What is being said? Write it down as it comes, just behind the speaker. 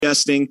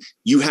suggesting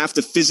you have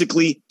to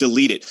physically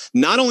delete it.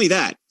 Not only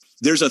that,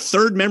 there's a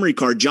third memory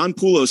card. John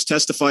Poulos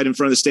testified in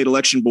front of the state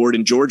election board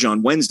in Georgia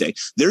on Wednesday.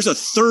 There's a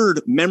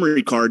third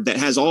memory card that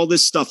has all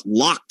this stuff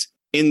locked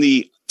in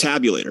the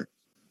tabulator,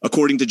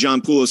 according to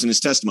John Poulos in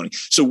his testimony.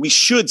 So we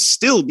should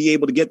still be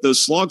able to get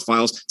those slog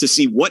files to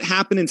see what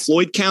happened in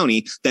Floyd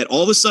County, that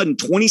all of a sudden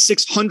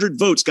 2,600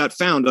 votes got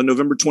found on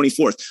November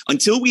 24th.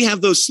 Until we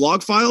have those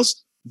slog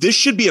files, this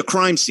should be a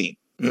crime scene.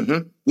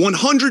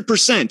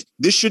 100%.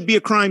 This should be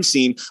a crime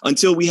scene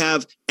until we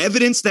have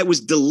evidence that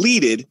was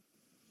deleted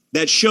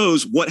that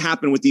shows what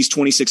happened with these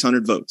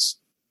 2,600 votes.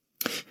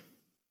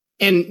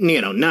 And,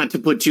 not to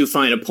put too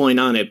fine a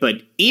point on it,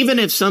 but even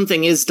if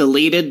something is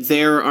deleted,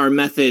 there are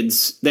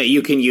methods that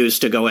you can use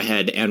to go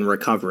ahead and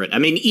recover it. I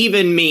mean,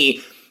 even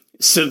me,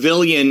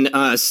 civilian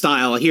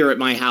style here at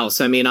my house,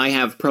 I mean, I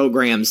have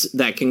programs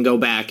that can go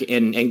back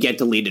and get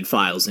deleted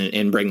files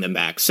and bring them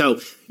back.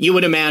 So you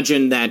would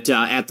imagine that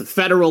at the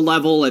federal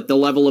level, at the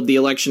level of the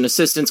Election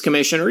Assistance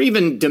Commission, or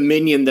even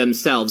Dominion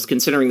themselves,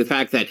 considering the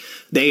fact that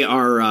they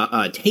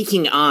are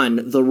taking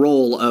on the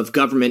role of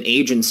government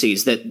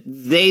agencies, that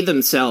they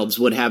themselves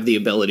would have the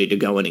ability to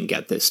go in and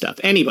get this stuff.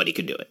 Anybody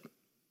could do it.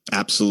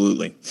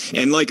 Absolutely.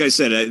 And like I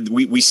said,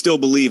 we still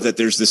believe that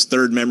there's this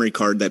third memory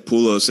card that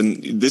Poulos,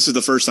 and this is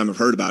the first time I've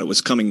heard about it,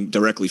 was coming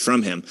directly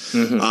from him.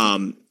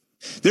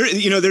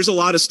 There's a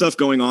lot of stuff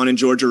going on in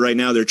Georgia right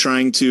now. They're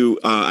trying to,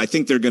 I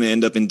think they're going to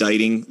end up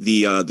indicting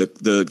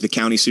the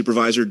county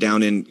supervisor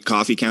down in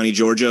Coffee County,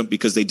 Georgia,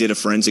 because they did a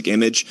forensic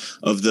image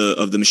of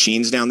the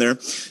machines down there.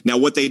 Now,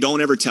 what they don't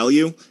ever tell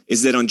you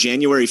is that on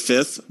January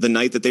 5th, the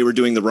night that they were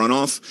doing the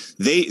runoff,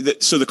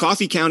 so the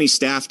Coffee County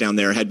staff down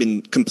there had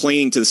been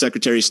complaining to the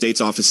Secretary of State's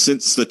office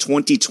since the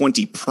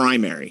 2020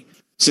 primary.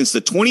 Since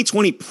the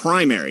 2020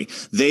 primary,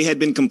 they had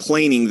been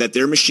complaining that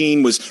their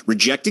machine was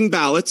rejecting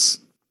ballots,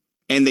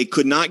 and they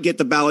could not get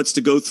the ballots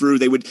to go through.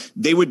 They would,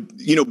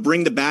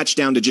 bring the batch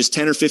down to just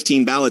 10 or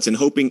 15 ballots and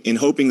hoping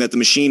that the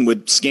machine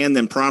would scan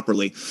them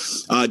properly.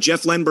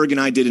 Jeff Lenberg and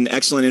I did an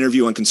excellent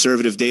interview on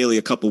Conservative Daily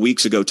a couple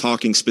weeks ago,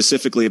 talking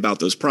specifically about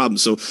those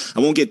problems. So I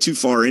won't get too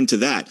far into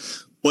that.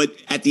 But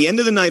at the end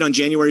of the night on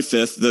January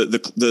 5th,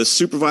 the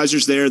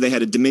supervisors there, they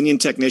had a Dominion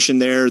technician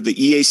there, the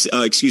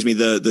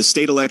the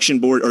state election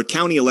board or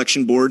county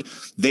election board.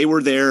 They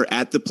were there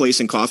at the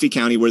place in Coffee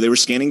County where they were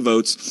scanning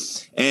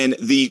votes. And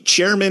the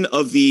chairman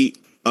of the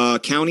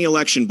county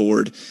election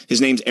board,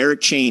 his name's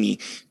Eric Cheney,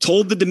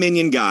 told the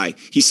Dominion guy,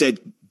 he said,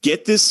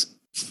 get this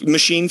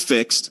machine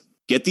fixed,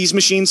 get these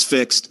machines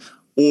fixed,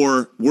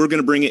 or we're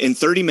going to bring it in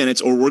 30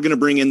 minutes, or we're going to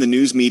bring in the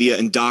news media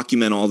and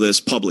document all this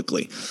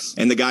publicly.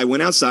 And the guy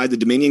went outside, the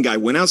Dominion guy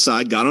went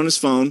outside, got on his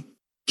phone,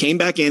 came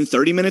back in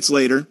 30 minutes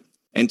later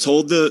and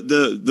told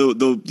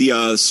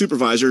the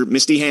supervisor,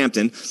 Misty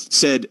Hampton,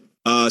 said,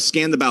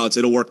 scan the ballots,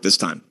 it'll work this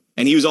time.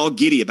 And he was all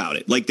giddy about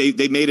it. Like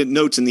they made it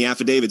notes in the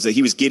affidavits that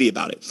he was giddy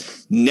about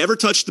it. Never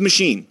touched the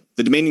machine.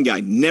 The Dominion guy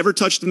never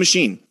touched the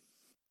machine.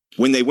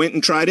 When they went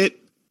and tried it,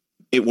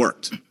 it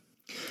worked.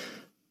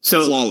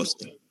 So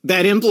flawlessly.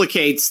 That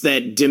implicates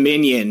that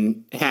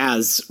Dominion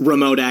has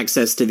remote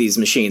access to these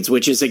machines,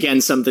 which is,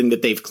 again, something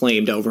that they've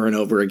claimed over and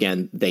over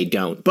again they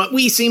don't. But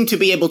we seem to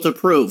be able to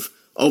prove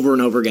over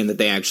and over again that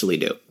they actually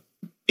do.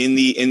 In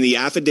the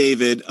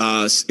affidavit,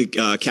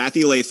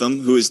 Kathy Latham,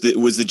 who was the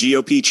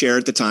GOP chair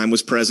at the time,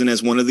 was present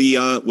as one of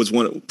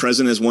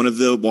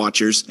the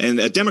watchers, and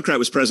a Democrat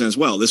was present as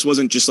well. This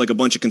wasn't just like a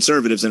bunch of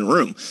conservatives in a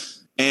room.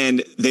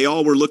 And they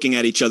all were looking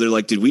at each other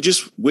like, did we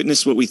just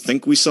witness what we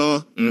think we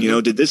saw? Mm-hmm.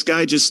 Did this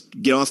guy just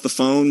get off the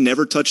phone,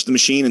 never touched the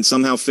machine, and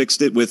somehow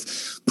fixed it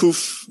with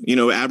poof,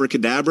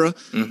 abracadabra?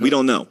 Mm-hmm. We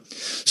don't know.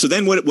 So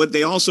then what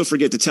they also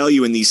forget to tell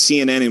you in these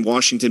CNN and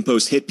Washington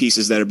Post hit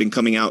pieces that have been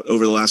coming out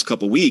over the last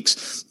couple of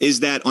weeks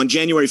is that on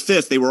January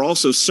 5th, they were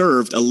also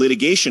served a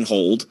litigation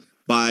hold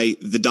by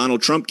the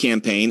Donald Trump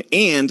campaign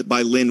and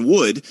by Lynn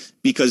Wood,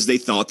 because they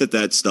thought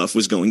that stuff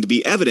was going to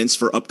be evidence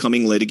for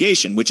upcoming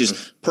litigation, which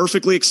is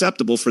perfectly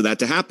acceptable for that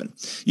to happen,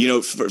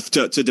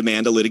 to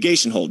demand a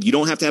litigation hold. You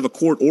don't have to have a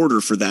court order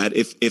for that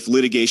if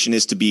litigation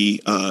is to be,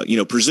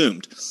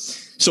 presumed.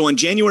 So on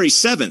January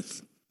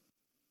 7th,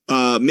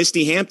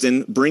 Misty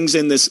Hampton brings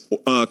in this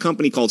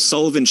company called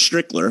Sullivan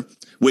Strickler,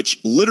 which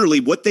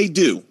literally what they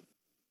do.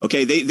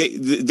 Okay,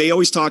 they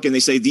always talk and they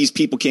say these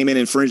people came in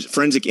and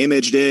forensic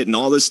imaged it and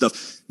all this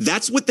stuff.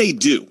 That's what they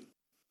do.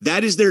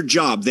 That is their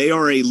job. They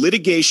are a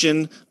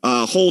litigation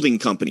holding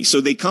company. So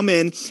they come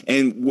in,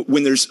 and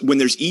when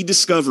there's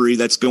e-discovery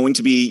that's going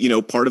to be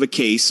part of a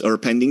case or a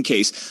pending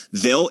case,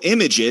 they'll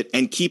image it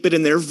and keep it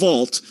in their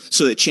vault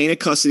so that chain of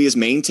custody is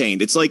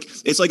maintained. It's like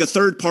a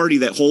third party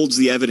that holds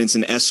the evidence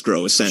in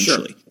escrow,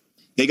 essentially. Sure.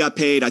 They got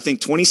paid, I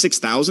think,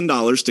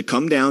 $26,000 to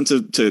come down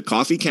to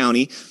Coffee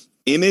County,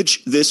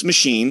 image this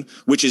machine,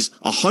 which is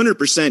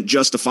 100%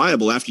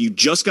 justifiable after you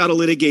just got a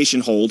litigation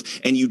hold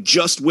and you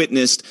just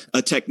witnessed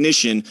a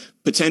technician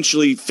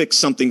potentially fix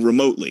something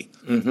remotely.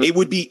 Mm-hmm. It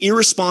would be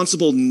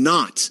irresponsible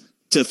not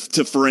to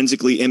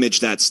forensically image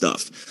that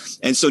stuff.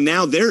 And so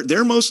now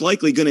they're most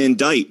likely going to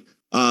indict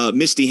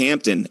Misty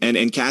Hampton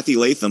and Kathy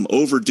Latham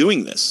over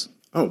doing this.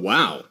 Oh,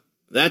 wow.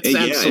 That's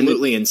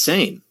absolutely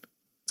insane.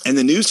 And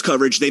the news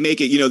coverage, they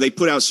make it, they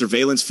put out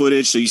surveillance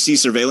footage. So you see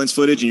surveillance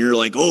footage and you're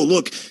like, oh,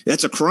 look,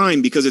 that's a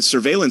crime because it's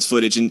surveillance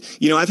footage. And,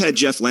 I've had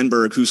Jeff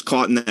Lenberg, who's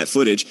caught in that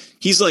footage.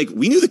 He's like,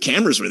 we knew the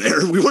cameras were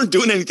there. We weren't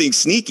doing anything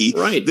sneaky.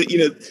 Right.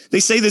 They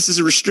say this is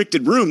a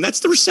restricted room. That's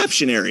the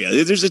reception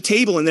area. There's a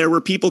table in there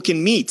where people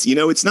can meet.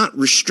 It's not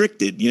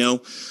restricted,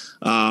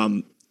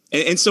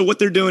 and so what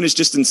they're doing is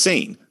just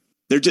insane.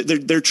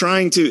 They're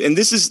trying to, and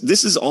this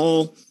is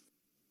all.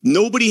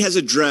 Nobody has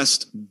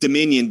addressed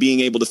Dominion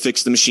being able to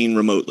fix the machine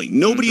remotely.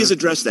 Nobody has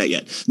addressed that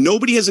yet.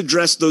 Nobody has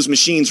addressed those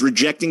machines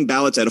rejecting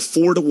ballots at a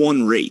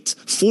 4-to-1 rate.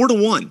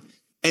 4-to-1.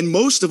 And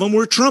most of them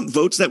were Trump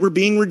votes that were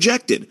being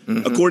rejected,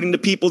 according to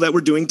people that were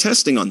doing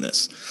testing on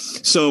this.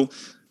 So,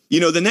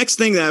 the next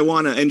thing that I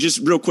want to, and just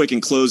real quick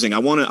in closing, I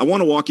want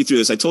to walk you through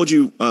this. I told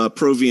you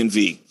Pro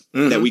V&V.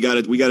 That we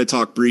got to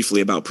talk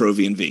briefly about Pro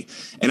V&V.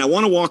 And I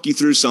want to walk you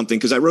through something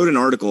because I wrote an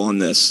article on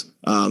this.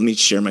 Let me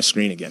share my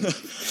screen again.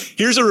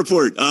 Here's a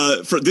report.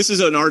 This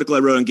is an article I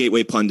wrote on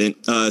Gateway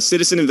Pundit.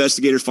 Citizen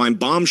investigators find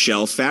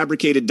bombshell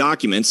fabricated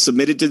documents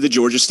submitted to the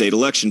Georgia State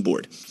Election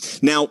Board.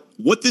 Now,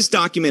 what this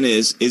document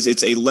is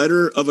it's a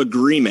letter of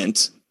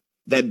agreement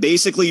that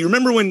basically, you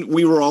remember when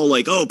we were all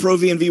like, oh, Pro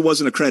V&V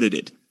wasn't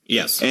accredited.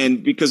 Yes.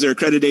 And because their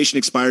accreditation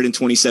expired in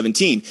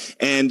 2017.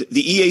 And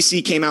the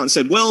EAC came out and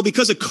said, well,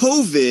 because of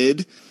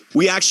COVID,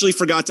 we actually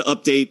forgot to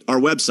update our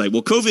website.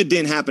 Well, COVID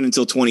didn't happen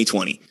until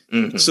 2020.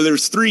 So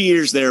there's 3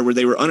 years there where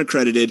they were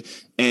unaccredited,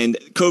 and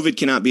COVID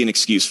cannot be an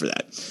excuse for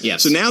that.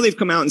 Yes. So now they've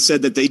come out and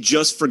said that they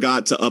just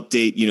forgot to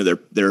update,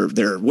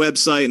 their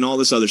website and all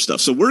this other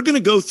stuff. So we're going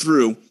to go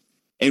through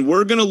and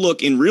we're going to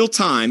look in real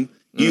time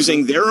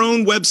using their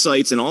own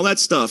websites and all that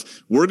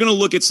stuff. We're going to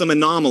look at some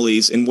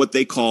anomalies in what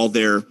they call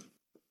their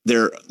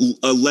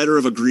a letter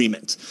of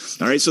agreement.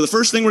 All right. So the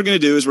first thing we're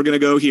going to do is we're going to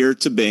go here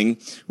to Bing.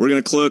 We're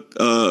going to click.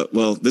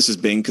 This is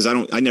Bing because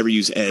I never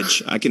use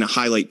Edge. I can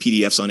highlight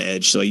PDFs on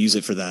Edge, so I use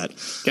it for that.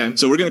 Okay.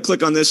 So we're going to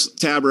click on this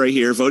tab right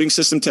here, Voting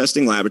System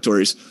Testing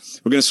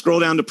Laboratories. We're going to scroll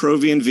down to Pro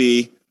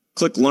V&V,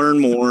 click Learn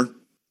More,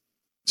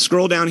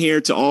 scroll down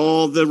here to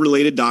all the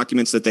related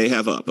documents that they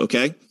have up.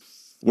 Okay.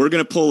 We're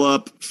going to pull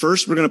up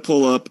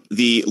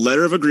the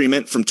letter of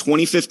agreement from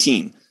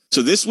 2015.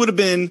 So this would have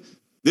been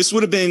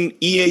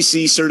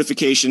EAC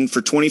certification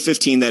for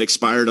 2015 that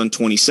expired on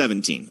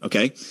 2017.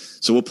 Okay.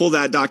 So we'll pull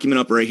that document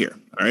up right here.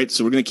 All right.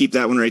 So we're going to keep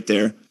that one right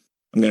there.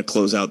 I'm going to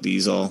close out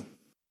these all.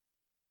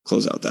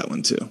 Close out that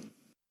one too.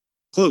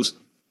 Close.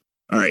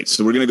 All right.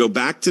 So we're going to go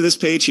back to this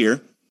page here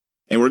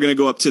and we're going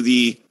to go up to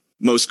the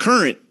most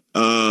current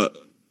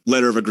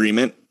letter of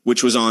agreement,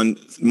 which was on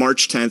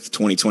March 10th,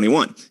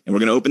 2021. And we're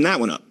going to open that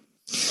one up.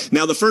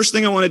 Now, the first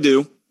thing I want to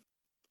do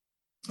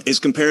is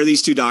compare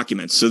these two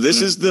documents. So this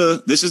is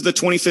the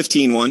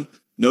 2015 one.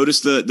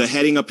 Notice the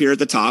heading up here at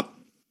the top.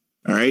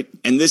 All right.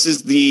 And this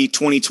is the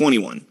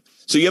 2021.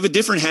 So you have a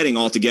different heading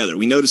altogether.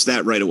 We noticed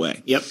that right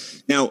away. Yep.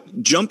 Now,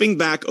 jumping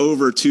back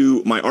over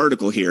to my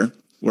article here,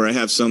 where I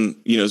have some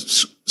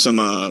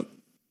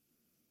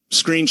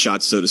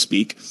screenshots, so to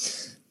speak.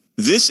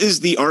 This is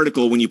the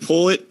article. When you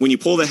pull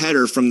the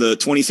header from the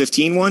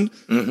 2015 one,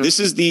 this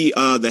is the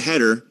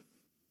header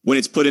when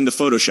it's put into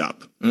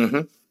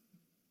Photoshop.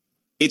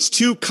 It's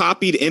two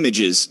copied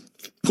images,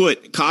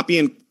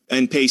 copy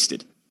and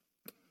pasted.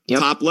 Yep.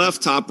 Top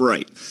left, top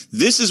right.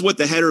 This is what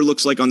the header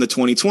looks like on the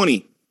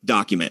 2020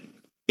 document.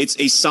 It's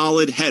a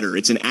solid header.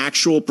 It's an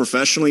actual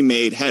professionally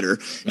made header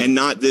and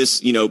not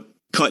this,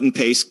 cut and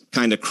paste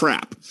kind of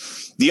crap.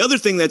 The other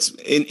thing that's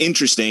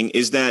interesting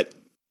is that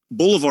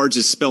Boulevards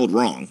is spelled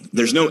wrong.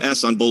 There's no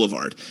S on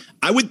Boulevard.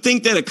 I would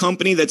think that a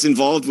company that's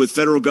involved with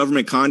federal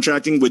government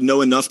contracting would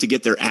know enough to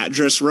get their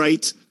address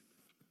right.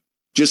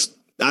 Just,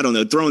 I don't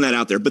know, throwing that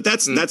out there, but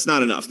that's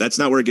not enough. That's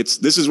not where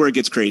this is where it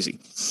gets crazy.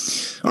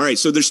 All right.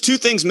 So there's two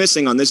things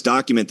missing on this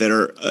document that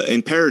are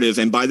imperative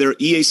and by their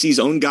EAC's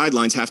own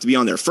guidelines have to be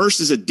on there. First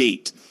is a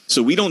date.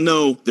 So we don't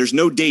know, there's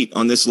no date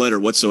on this letter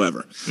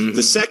whatsoever.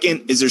 The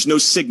second is there's no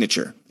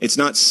signature. It's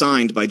not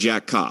signed by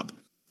Jack Cobb.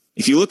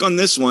 If you look on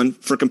this one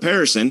for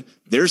comparison,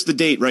 there's the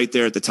date right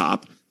there at the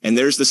top and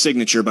there's the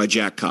signature by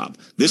Jack Cobb.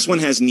 This one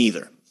has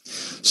neither.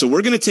 So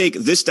we're going to take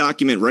this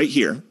document right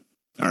here.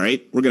 All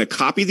right. We're going to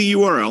copy the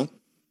URL.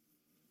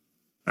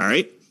 All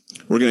right.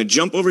 We're going to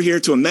jump over here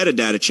to a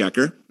metadata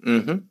checker.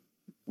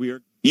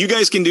 You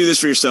guys can do this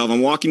for yourself.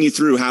 I'm walking you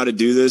through how to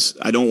do this.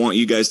 I don't want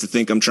you guys to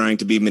think I'm trying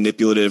to be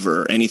manipulative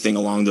or anything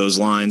along those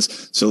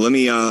lines. So let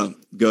me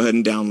go ahead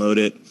and download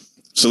it.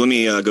 So let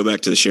me go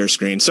back to the share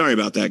screen. Sorry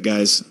about that,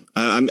 guys.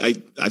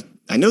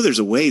 I know there's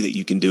a way that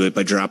you can do it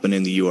by dropping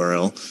in the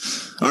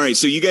URL. All right.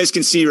 So you guys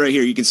can see right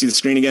here. You can see the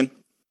screen again.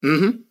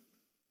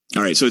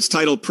 All right. So it's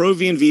titled Pro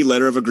V&V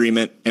Letter of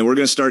Agreement, and we're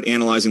going to start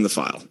analyzing the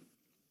file.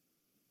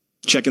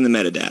 Checking the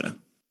metadata.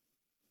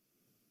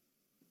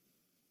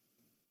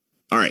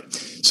 All right.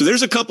 So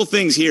there's a couple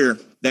things here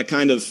that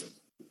kind of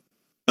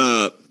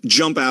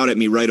jump out at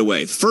me right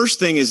away. First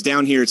thing is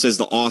down here. It says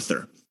the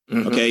author.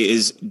 Okay,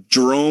 is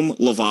Jerome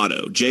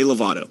Lovato, Jay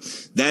Lovato.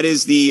 That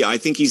is I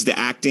think he's the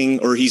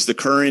acting or he's the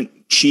current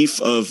chief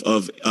of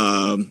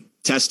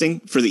testing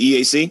for the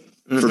EAC,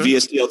 for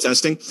VSTL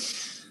testing.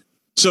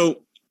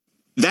 So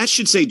that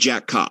should say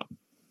Jack Cobb.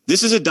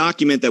 This is a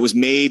document that was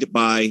made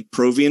by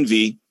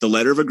ProVNV, the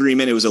letter of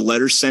agreement. It was a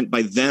letter sent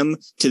by them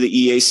to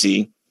the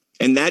EAC,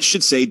 and that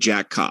should say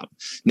Jack Cobb.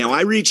 Now,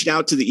 I reached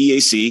out to the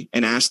EAC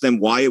and asked them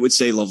why it would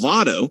say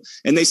Lovato,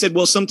 and they said,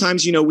 well,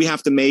 sometimes, we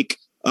have to make,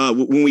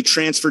 when we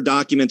transfer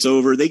documents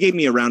over, they gave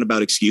me a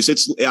roundabout excuse.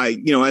 Let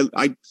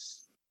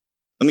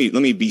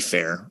me be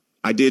fair.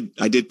 I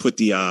did put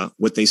the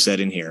what they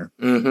said in here.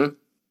 Mm-hmm.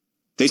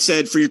 They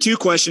said, for your two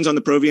questions on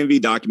the ProVNV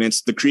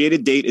documents, the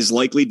created date is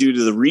likely due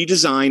to the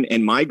redesign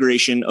and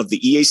migration of the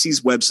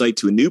EAC's website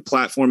to a new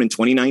platform in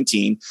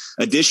 2019.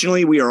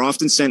 Additionally, we are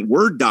often sent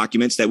Word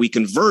documents that we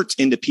convert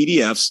into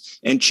PDFs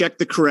and check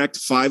the correct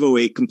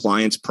 508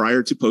 compliance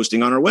prior to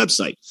posting on our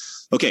website.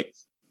 Okay,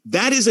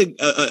 that is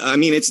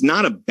it's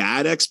not a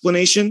bad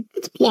explanation.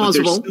 It's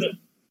plausible.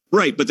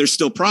 But there's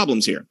still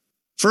problems here.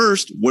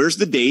 First, where's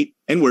the date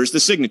and where's the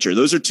signature?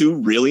 Those are two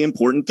really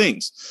important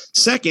things.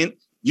 Second,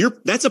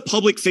 that's a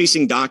public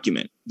facing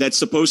document that's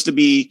supposed to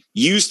be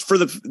used for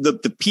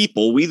the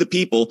people, we the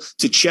people,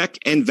 to check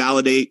and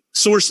validate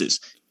sources.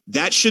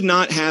 That should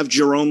not have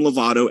Jerome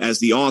Lovato as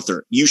the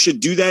author. You should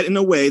do that in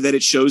a way that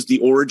it shows the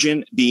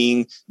origin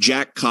being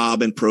Jack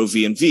Cobb and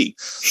ProVNV.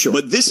 Sure.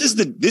 But this is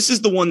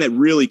the one that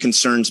really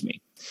concerns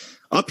me.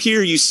 Up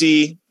here, you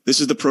see, this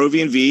is the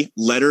ProVNV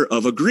letter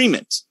of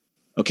agreement.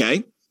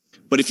 Okay.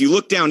 But if you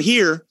look down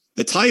here,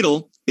 the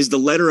title is the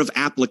letter of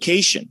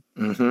application.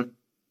 Mm-hmm.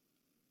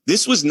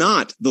 This was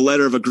not the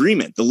letter of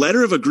agreement. The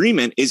letter of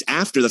agreement is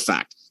after the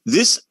fact.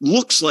 This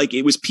looks like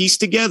it was pieced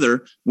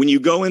together when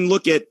you go and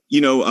look at,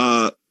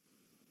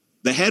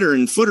 the header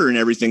and footer and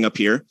everything up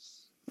here.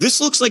 This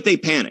looks like they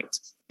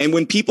panicked. And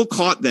when people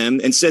caught them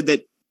and said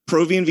that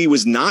ProVNV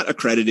was not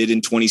accredited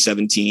in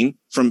 2017,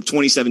 from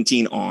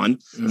 2017 on,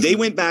 they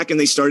went back and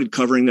they started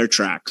covering their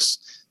tracks.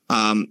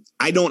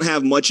 I don't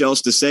have much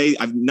else to say.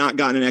 I've not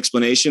gotten an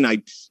explanation.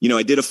 I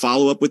did a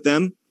follow up with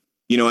them.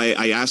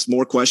 I asked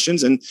more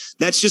questions, and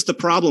that's just the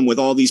problem with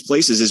all these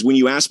places is when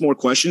you ask more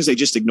questions, they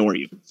just ignore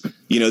you.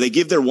 They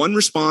give their one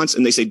response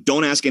and they say,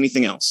 don't ask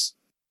anything else.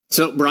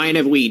 So, Brian,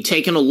 have we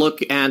taken a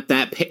look at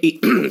that?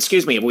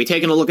 Have we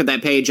taken a look at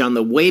that page on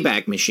the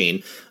Wayback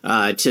Machine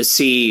to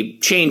see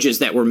changes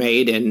that were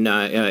made and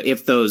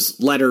if those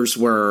letters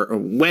were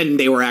when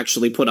they were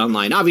actually put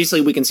online?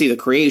 Obviously, we can see the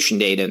creation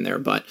date in there,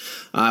 but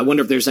I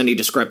wonder if there's any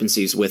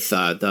discrepancies with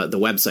the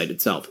website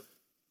itself.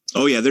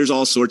 Oh, yeah, there's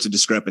all sorts of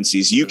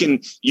discrepancies. You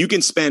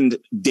can spend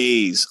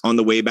days on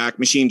the Wayback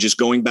Machine just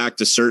going back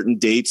to certain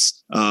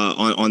dates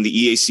on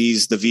the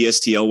EACs, the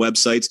VSTL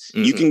websites.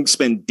 Mm-hmm. You can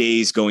spend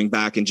days going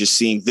back and just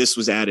seeing this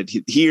was added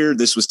here,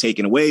 this was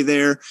taken away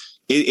there.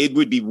 It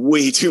would be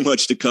way too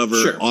much to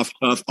cover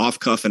off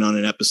cuff and on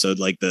an episode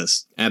like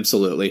this.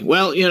 Absolutely.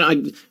 Well,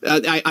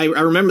 I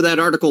remember that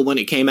article when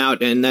it came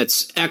out, and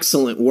that's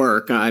excellent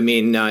work. I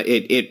mean,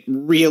 it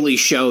really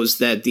shows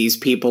that these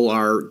people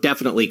are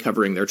definitely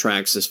covering their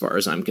tracks as far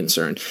as I'm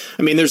concerned.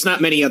 I mean, there's not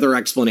many other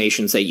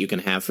explanations that you can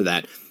have for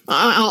that.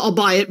 I'll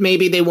buy it.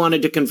 Maybe they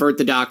wanted to convert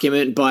the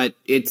document, but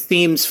it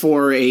seems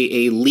for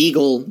a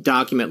legal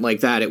document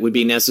like that, it would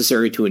be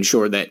necessary to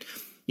ensure that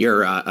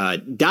you're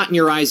dotting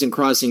your I's and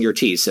crossing your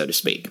T's, so to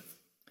speak.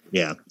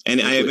 Yeah. And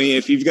I mean,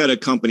 if you've got a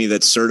company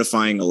that's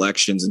certifying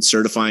elections and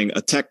certifying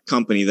a tech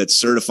company that's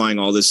certifying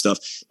all this stuff,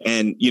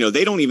 and,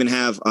 they don't even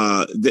have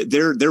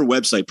their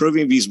website,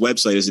 ProVNV's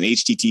website is an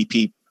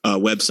HTTP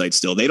website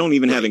still. They don't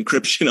even have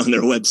encryption on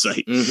their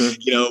website,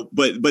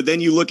 but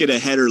then you look at a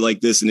header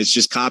like this and it's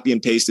just copy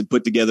and pasted,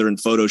 put together in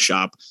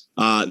Photoshop.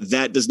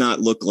 That does not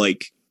look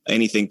like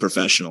anything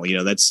professional.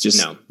 That's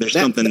just, there's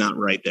something not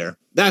right there.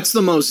 That's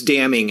the most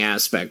damning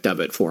aspect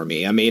of it for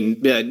me. I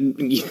mean,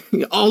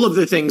 all of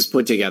the things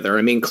put together.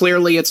 I mean,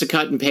 clearly it's a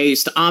cut and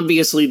paste.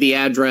 Obviously, the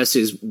address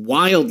is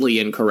wildly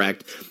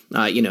incorrect.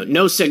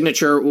 No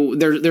signature.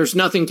 There's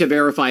nothing to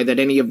verify that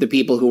any of the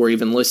people who were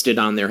even listed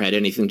on there had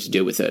anything to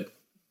do with it.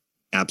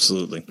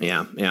 Absolutely.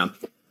 Yeah.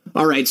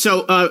 All right.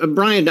 So,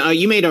 Brian,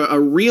 you made a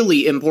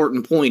really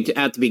important point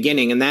at the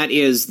beginning, and that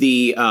is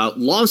the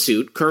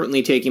lawsuit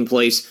currently taking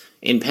place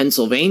in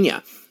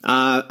Pennsylvania.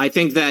 I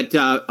think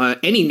that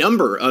any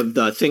number of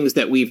the things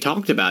that we've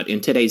talked about in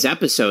today's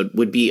episode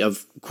would be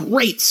of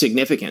great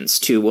significance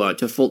to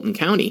Fulton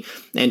County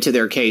and to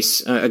their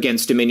case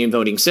against Dominion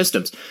Voting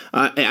Systems.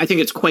 I think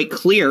it's quite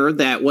clear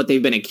that what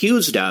they've been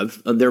accused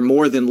of, they're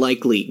more than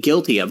likely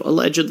guilty of.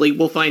 Allegedly,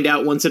 we'll find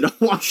out once it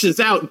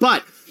washes out.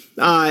 But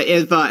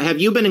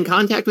have you been in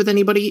contact with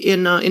anybody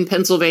in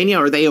Pennsylvania?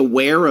 Are they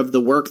aware of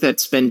the work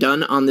that's been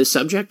done on this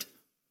subject?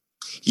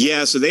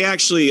 Yeah, so they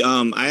actually,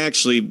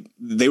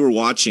 they were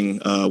watching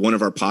one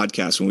of our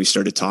podcasts when we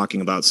started talking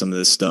about some of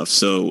this stuff.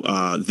 So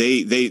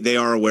they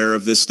are aware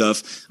of this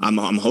stuff. I'm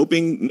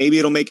hoping maybe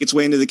it'll make its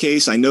way into the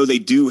case. I know they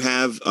do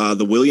have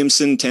the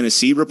Williamson,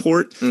 Tennessee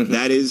report. Mm-hmm.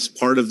 That is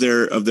part of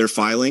their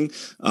filing.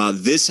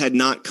 This had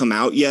not come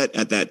out yet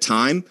at that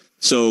time.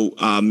 So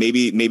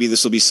maybe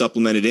this will be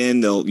supplemented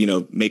in.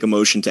 They'll make a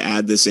motion to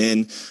add this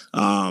in.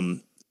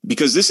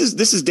 because this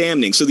is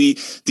damning. So the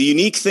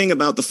unique thing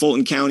about the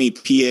Fulton County,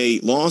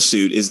 PA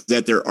lawsuit is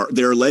that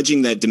they're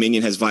alleging that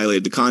Dominion has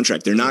violated the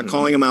contract. They're not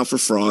calling them out for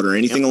fraud or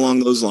anything along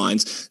those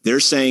lines.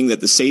 They're saying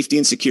that the safety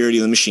and security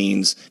of the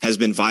machines has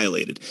been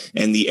violated.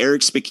 And the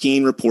Eric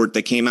Spekeen report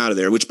that came out of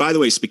there, which, by the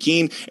way,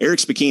 Eric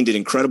Spekeen did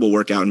incredible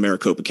work out in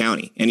Maricopa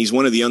County, and he's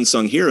one of the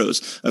unsung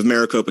heroes of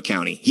Maricopa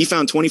County. He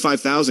found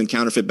 25,000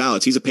 counterfeit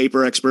ballots. He's a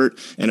paper expert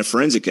and a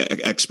forensic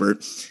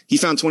expert. He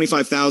found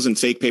 25,000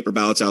 fake paper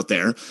ballots out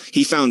there.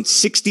 He found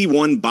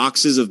 61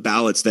 boxes of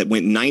ballots that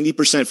went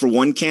 90% for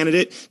one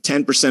candidate,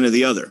 10% of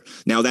the other.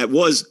 Now, that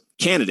was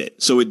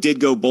candidate, so it did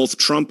go both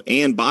Trump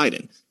and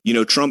Biden. You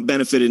know, Trump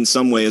benefited in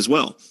some way as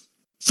well.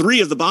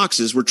 3 of the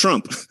boxes were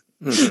Trump.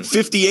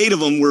 58 of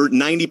them were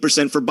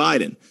 90% for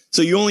Biden.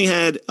 So you only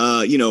had,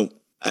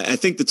 I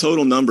think the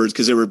total numbers,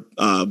 because there were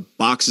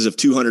boxes of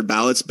 200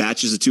 ballots,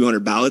 batches of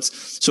 200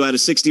 ballots. So out of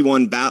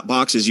 61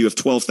 boxes, you have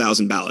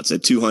 12,000 ballots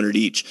at 200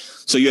 each.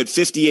 So you had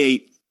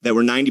 58 that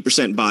were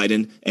 90%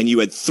 Biden, and you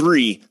had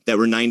 3 that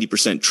were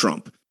 90%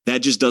 Trump.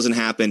 That just doesn't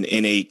happen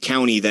in a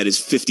county that is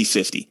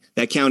 50-50.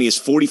 That county is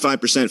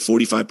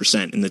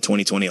 45% in the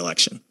 2020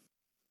 election.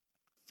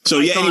 So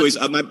anyways,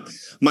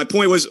 my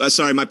point was that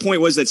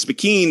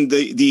Spekeen,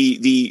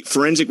 the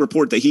forensic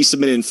report that he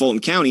submitted in Fulton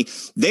County,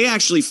 they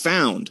actually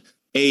found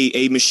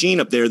a machine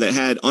up there that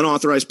had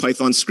unauthorized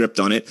Python script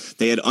on it.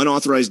 They had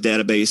unauthorized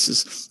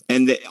databases.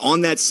 And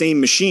on that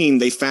same machine,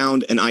 they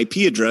found an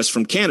IP address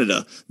from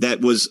Canada that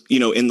was,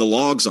 in the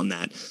logs on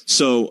that.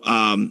 So,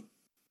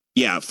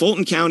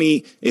 Fulton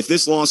County, if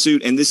this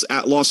lawsuit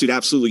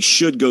absolutely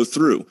should go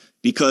through,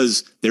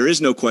 because there is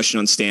no question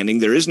on standing,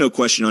 there is no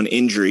question on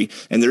injury,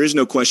 and there is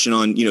no question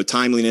on,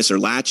 timeliness or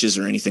latches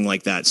or anything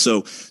like that.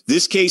 So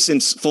this case in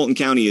Fulton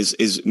County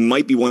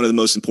might be one of the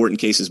most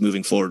important cases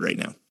moving forward right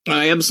now.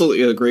 I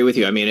absolutely agree with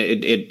you. I mean,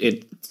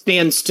 it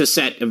stands to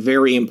set a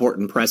very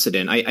important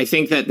precedent. I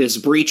think that this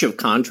breach of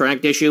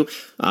contract issue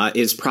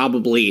is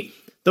probably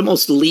the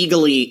most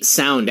legally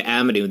sound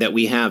avenue that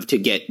we have to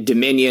get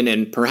Dominion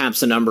and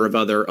perhaps a number of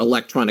other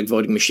electronic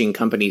voting machine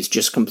companies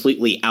just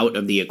completely out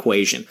of the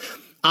equation.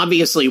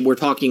 Obviously, we're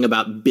talking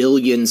about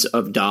billions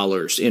of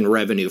dollars in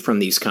revenue from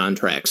these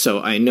contracts.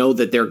 So I know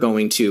that they're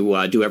going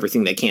to do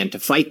everything they can to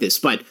fight this.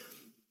 But,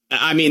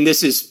 I mean,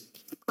 this is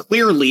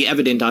clearly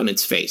evident on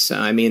its face.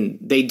 I mean,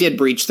 they did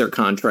breach their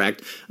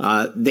contract.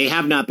 They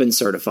have not been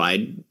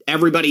certified.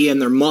 Everybody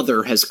and their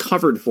mother has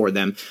covered for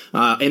them,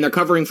 and they're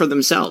covering for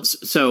themselves.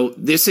 So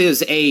this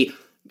is a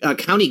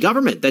county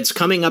government that's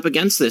coming up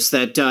against this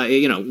that,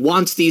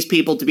 wants these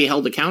people to be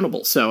held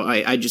accountable. So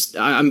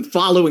I'm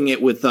following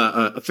it with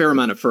a fair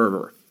amount of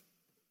fervor.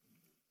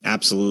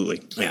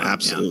 Absolutely. Yeah,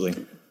 absolutely.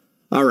 Yeah.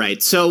 All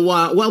right.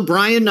 So,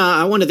 Brian,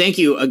 I want to thank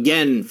you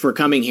again for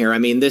coming here. I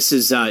mean, this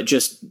is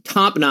just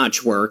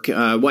top-notch work.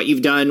 What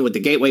you've done, what the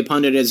Gateway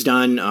Pundit has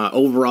done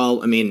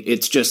overall, I mean,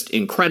 it's just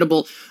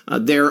incredible.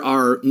 There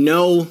are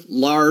no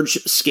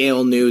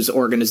large-scale news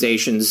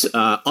organizations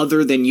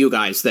other than you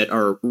guys that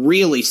are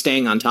really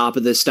staying on top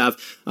of this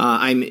stuff.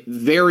 I'm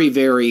very,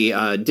 very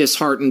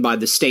disheartened by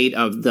the state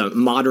of the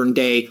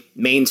modern-day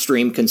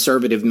mainstream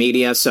conservative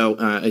media. So,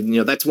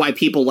 that's why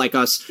people like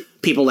us,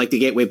 people like the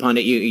Gateway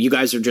Pundit, you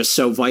guys are just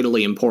so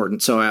vitally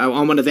important. So I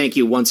want to thank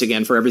you once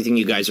again for everything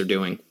you guys are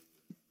doing.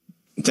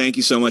 Thank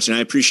you so much. And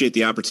I appreciate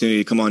the opportunity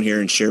to come on here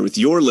and share with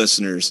your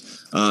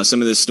listeners some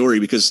of this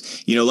story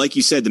because, like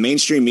you said, the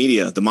mainstream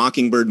media, the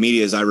Mockingbird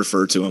media, as I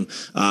refer to them,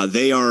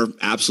 they are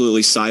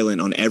absolutely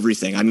silent on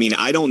everything. I mean,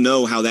 I don't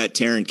know how that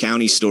Tarrant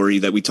County story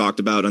that we talked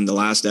about on the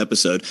last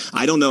episode,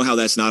 I don't know how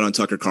that's not on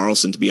Tucker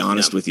Carlson, to be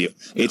honest with you.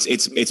 No.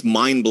 It's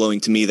mind blowing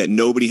to me that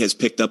nobody has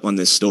picked up on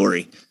this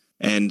story.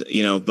 And,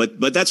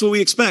 but that's what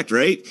we expect,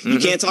 right? Mm-hmm. You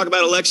can't talk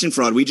about election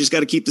fraud. We just got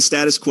to keep the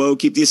status quo,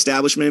 keep the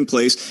establishment in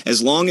place.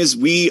 As long as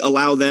we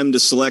allow them to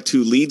select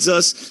who leads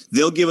us,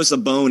 they'll give us a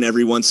bone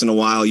every once in a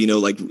while,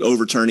 like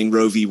overturning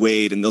Roe v.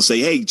 Wade. And they'll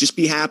say, hey, just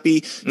be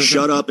happy,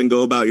 shut up and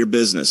go about your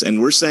business. And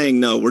we're saying,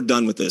 no, we're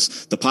done with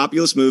this. The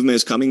populist movement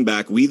is coming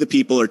back. We, the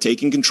people, are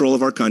taking control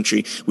of our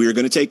country. We are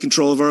going to take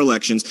control of our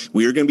elections.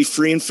 We are going to be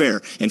free and fair.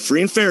 And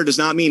free and fair does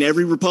not mean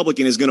every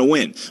Republican is going to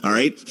win. All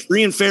right.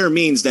 Free and fair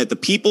means that the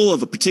people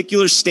of a particular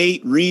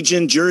state,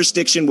 region,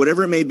 jurisdiction,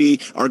 whatever it may be,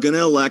 are going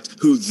to elect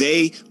who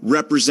they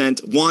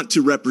want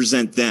to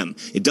represent them.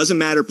 It doesn't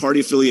matter party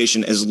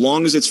affiliation as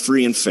long as it's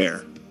free and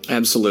fair.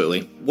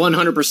 Absolutely.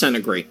 100%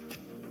 agree.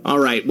 All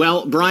right.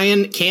 Well,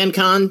 Brian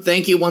CanCon,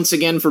 thank you once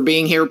again for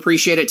being here.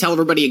 Appreciate it. Tell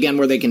everybody again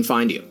where they can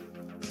find you.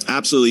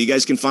 Absolutely. You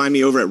guys can find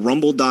me over at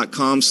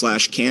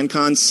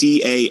rumble.com/CanCon,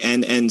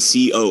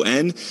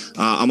 CANNCON.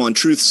 I'm on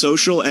Truth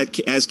Social as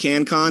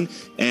CanCon,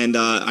 and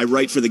I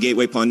write for the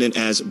Gateway Pundit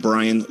as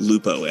Brian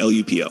Lupo,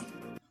 Lupo.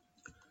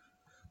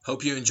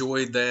 Hope you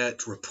enjoyed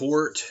that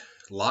report.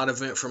 A lot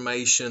of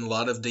information, a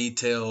lot of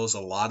details,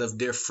 a lot of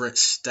different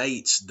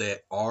states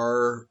that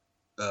are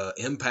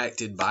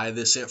impacted by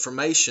this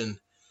information.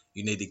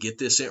 You need to get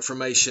this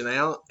information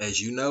out. As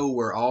you know,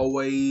 we're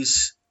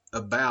always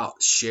about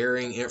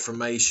sharing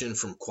information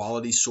from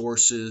quality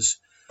sources.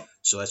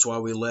 So that's why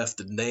we left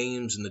the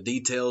names and the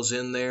details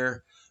in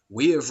there.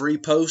 we have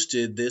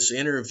reposted this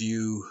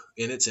interview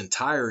in its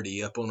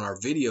entirety up on our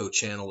video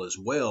channel as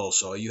well.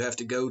 So all you have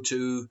to go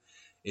to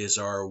is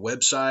our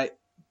website,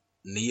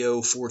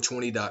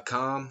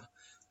 neo420.com.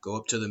 Go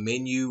up to the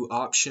menu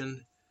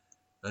option.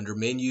 Under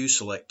menu,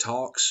 select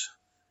Talks.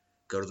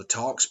 Go to the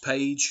Talks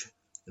page.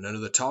 And under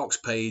the Talks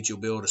page, you'll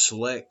be able to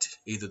select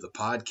either the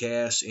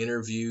podcast,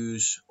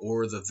 interviews,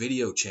 or the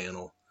video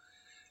channel.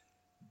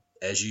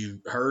 As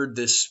you heard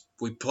this,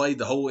 we played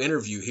the whole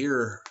interview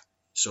here,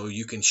 so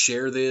you can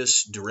share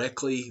this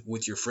directly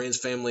with your friends,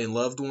 family, and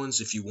loved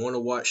ones if you want to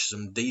watch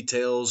some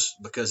details,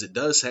 because it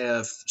does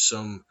have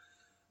some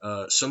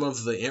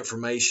of the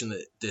information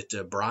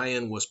that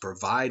Brian was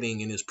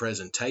providing in his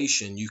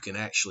presentation. You can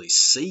actually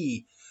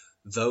see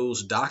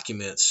those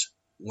documents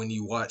when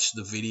you watch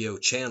the video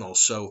channel.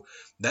 So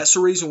that's the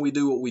reason we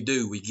do what we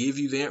do. We give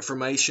you the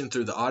information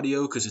through the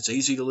audio because it's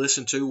easy to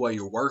listen to while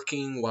you're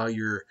working, while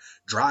you're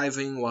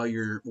driving, while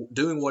you're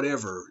doing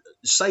whatever,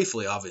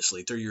 safely,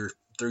 obviously, through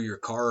your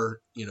car,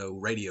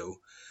 radio,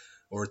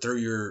 or through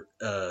your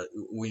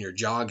when you're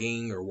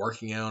jogging or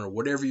working out or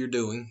whatever you're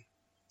doing.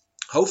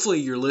 Hopefully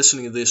you're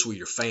listening to this with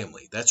your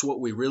family. That's what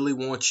we really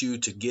want you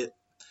to get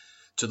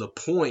to, the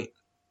point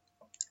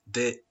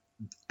that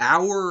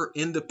our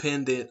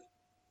independent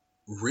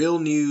real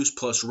news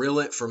plus real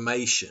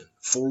information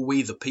for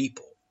we the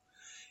people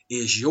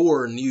is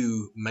your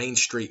new Main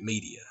Street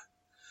media,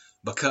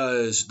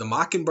 because the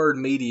Mockingbird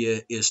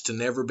media is to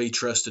never be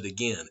trusted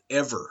again,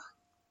 ever.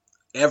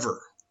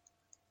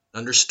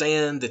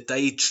 Understand that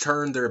they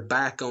turned their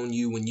back on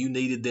you when you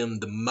needed them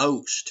the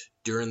most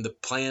during the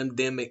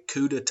pandemic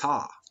coup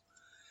d'etat,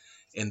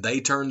 and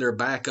they turned their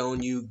back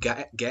on you,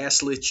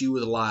 gaslit you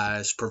with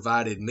lies,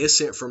 provided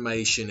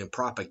misinformation and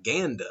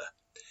propaganda,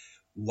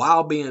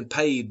 while being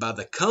paid by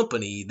the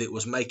company that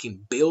was making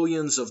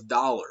billions of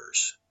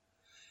dollars.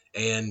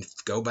 And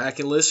go back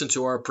and listen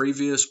to our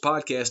previous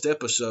podcast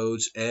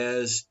episodes,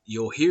 as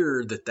you'll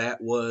hear that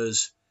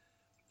was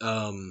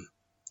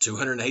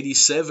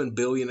 287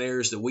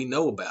 billionaires that we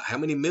know about. How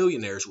many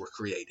millionaires were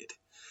created?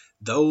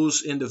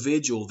 Those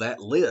individuals, that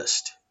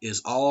list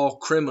is all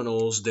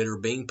criminals that are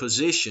being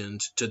positioned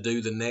to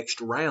do the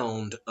next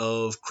round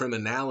of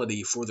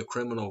criminality for the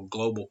criminal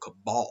global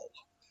cabal.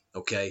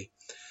 Okay?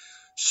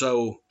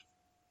 So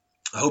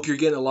I hope you're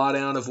getting a lot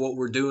out of what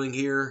we're doing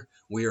here.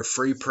 We are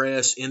free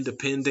press,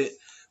 independent.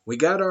 We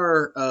got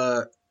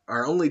our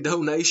only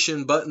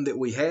donation button that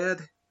we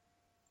had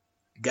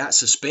got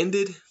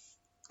suspended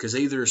because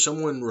either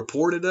someone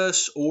reported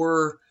us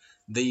or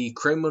the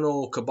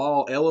criminal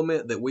cabal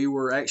element that we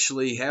were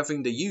actually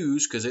having to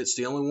use, because it's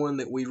the only one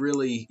that we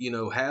really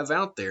have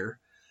out there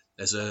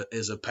as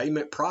a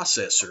payment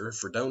processor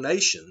for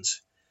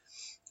donations.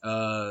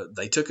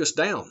 They took us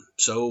down.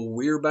 So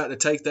we're about to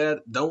take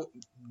that. Don't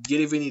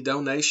give any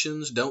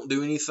donations. Don't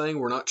do anything.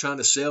 We're not trying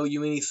to sell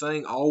you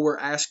anything. All we're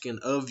asking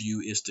of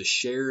you is to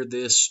share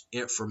this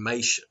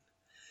information,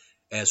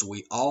 as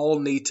we all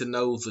need to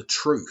know the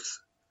truth,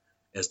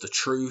 as the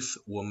truth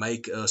will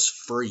make us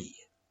free.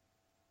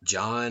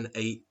 John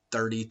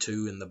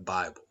 8:32 in the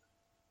Bible.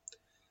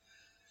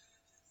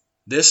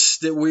 This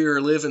that we are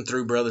living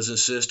through, brothers and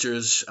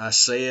sisters, I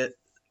say it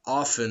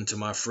often to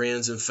my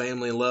friends and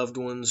family and loved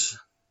ones.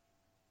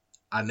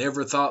 I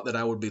never thought that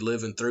I would be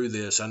living through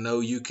this. I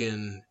know you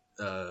can,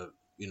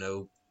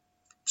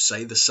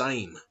 say the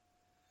same.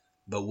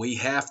 But we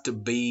have to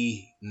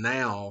be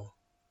now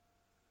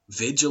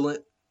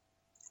vigilant.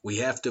 We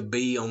have to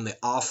be on the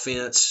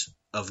offense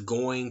of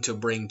going to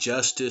bring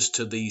justice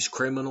to these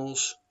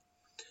criminals.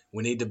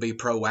 We need to be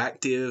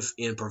proactive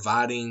in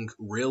providing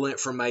real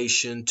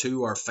information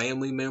to our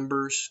family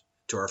members,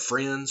 to our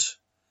friends.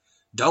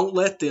 Don't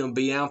let them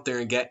be out there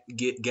and get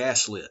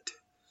gaslit.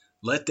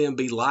 Let them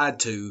be lied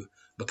to,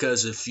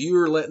 because if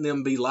you're letting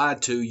them be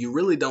lied to, you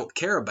really don't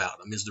care about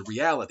them, is the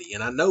reality.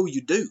 And I know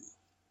you do.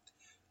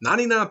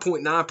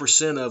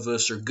 99.9% of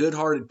us are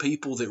good-hearted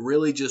people that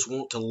really just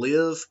want to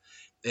live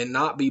and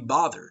not be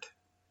bothered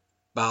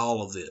by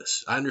all of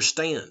this. I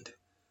understand.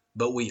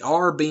 But we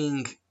are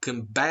being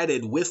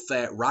combated with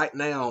that right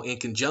now in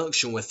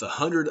conjunction with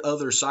 100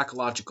 other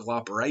psychological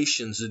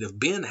operations that have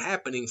been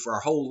happening for our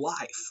whole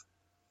life.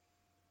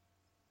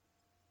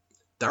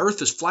 The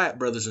earth is flat,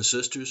 brothers and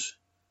sisters.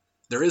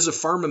 There is a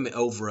firmament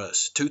over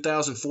us.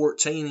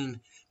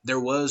 2014, there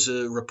was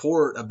a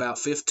report about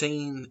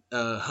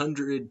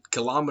 15,000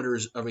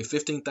 kilometers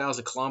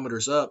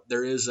up.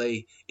 There is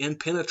a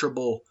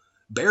impenetrable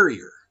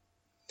barrier.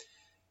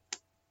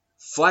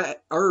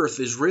 Flat Earth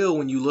is real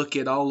when you look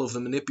at all of the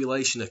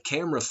manipulation of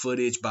camera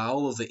footage by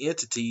all of the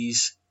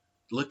entities.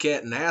 Look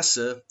at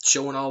NASA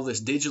showing all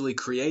this digitally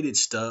created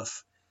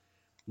stuff.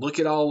 Look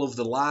at all of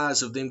the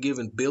lies of them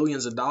giving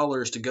billions of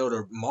dollars to go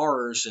to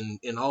Mars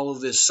and all of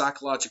this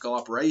psychological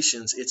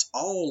operations. It's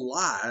all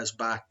lies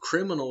by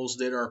criminals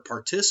that are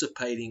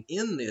participating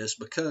in this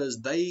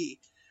because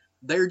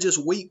they're just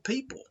weak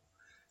people.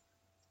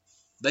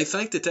 They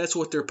think that that's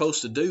what they're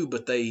supposed to do,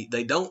 but they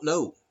don't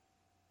know.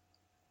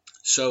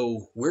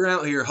 So we're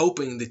out here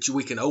hoping that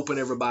we can open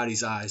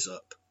everybody's eyes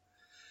up,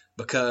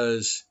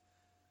 because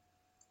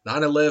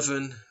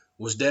 9/11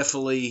 was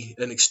definitely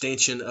an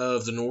extension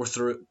of the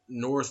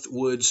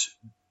Northwoods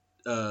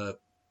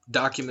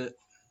document.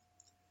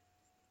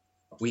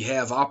 We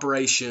have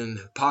Operation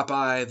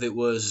Popeye that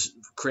was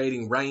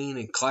creating rain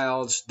and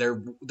clouds.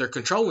 They're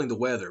controlling the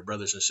weather,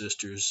 brothers and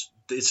sisters.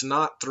 It's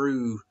not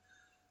through,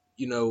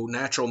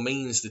 natural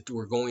means that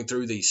we're going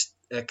through these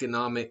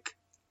economic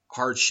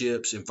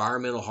hardships,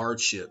 environmental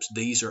hardships.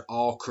 These are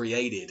all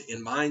created.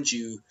 And mind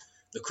you,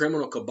 the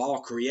criminal cabal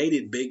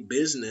created big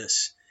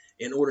business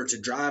in order to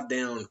drive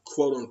down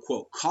quote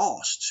unquote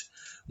costs,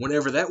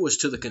 whenever that was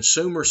to the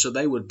consumer, so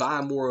they would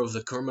buy more of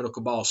the criminal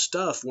cabal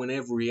stuff, when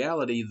in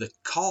reality the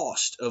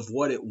cost of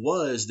what it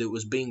was that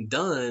was being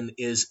done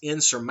is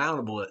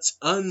insurmountable. It's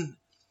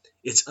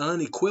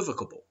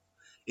unequivocal.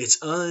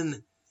 You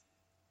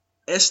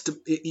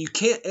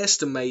can't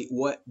estimate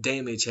what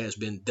damage has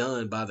been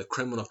done by the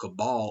criminal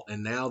cabal,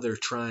 and now they're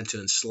trying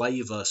to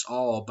enslave us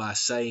all by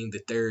saying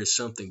that there is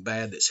something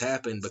bad that's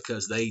happened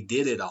because they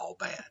did it all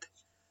bad.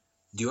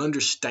 Do you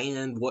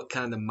understand what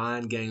kind of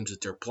mind games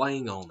that they're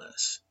playing on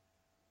us?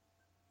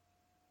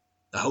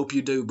 I hope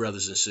you do,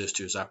 brothers and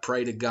sisters. I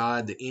pray to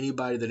God that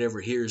anybody that ever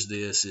hears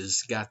this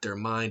has got their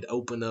mind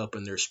open up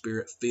and their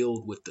spirit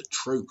filled with the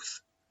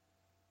truth.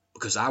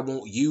 Because I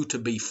want you to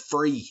be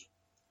free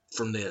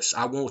from this.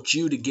 I want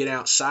you to get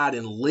outside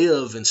and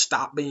live and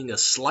stop being a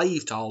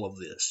slave to all of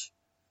this.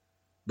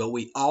 But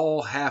we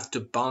all have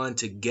to bond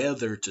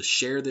together to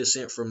share this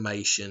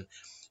information,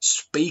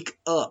 speak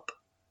up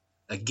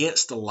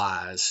against the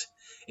lies,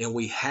 and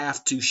we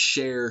have to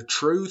share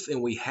truth,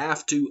 and we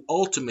have to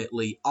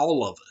ultimately,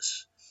 all of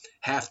us,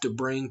 have to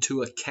bring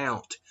to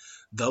account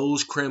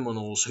those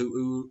criminals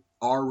who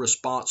are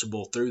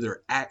responsible through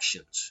their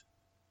actions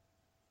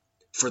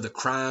for the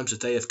crimes that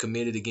they have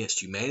committed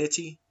against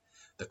humanity,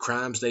 the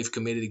crimes they've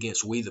committed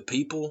against we the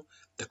people,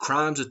 the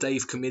crimes that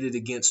they've committed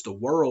against the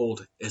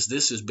world, as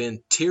this has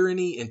been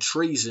tyranny and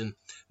treason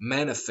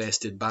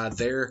manifested by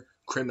their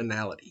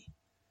criminality.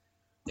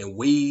 And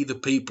we, the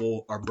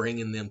people, are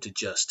bringing them to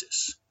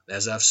justice.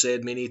 As I've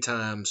said many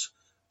times,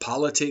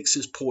 politics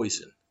is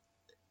poison,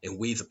 and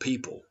we, the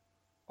people,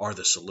 are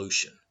the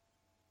solution.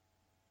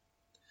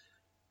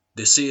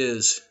 This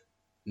is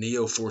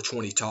Neo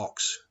 420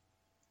 Talks,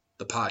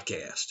 the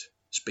podcast,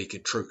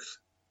 speaking truth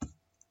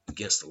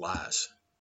against the lies.